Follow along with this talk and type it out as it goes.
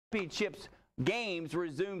Championships games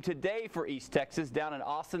resume today for East Texas. Down in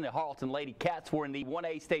Austin, the Harleton Lady Cats were in the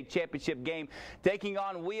 1A state championship game, taking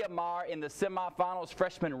on Weimar in the semifinals.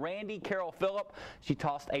 Freshman Randy Carroll Phillip, she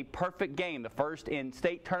tossed a perfect game, the first in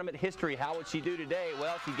state tournament history. How would she do today?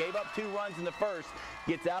 Well, she gave up 2 runs in the first,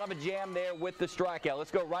 gets out of a jam there with the strikeout.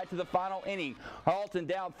 Let's go right to the final inning. Harleton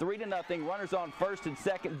down 3-0, runners on first and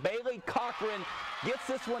second. Bailey Cochran gets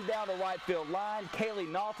this one down the right field line.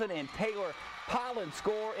 Kaylee Naughton and Taylor Pollen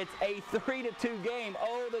score. It's a 3-2 game.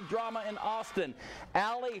 Oh, the drama in Austin.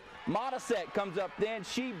 Allie Modisette comes up then.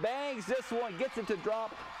 She bangs this one, gets it to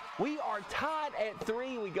drop. We are tied at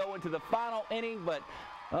 3. We go into the final inning, but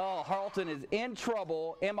Harleton is in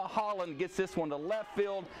trouble. Emma Holland gets this one to left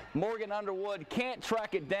field. Morgan Underwood can't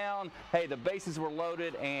track it down. Hey, the bases were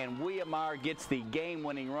loaded, and Weimar gets the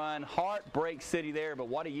game-winning run. Heartbreak City there, but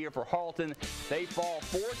what a year for Harleton. They fall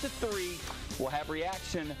 4-3. We'll have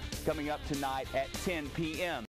reaction coming up tonight at 10 p.m.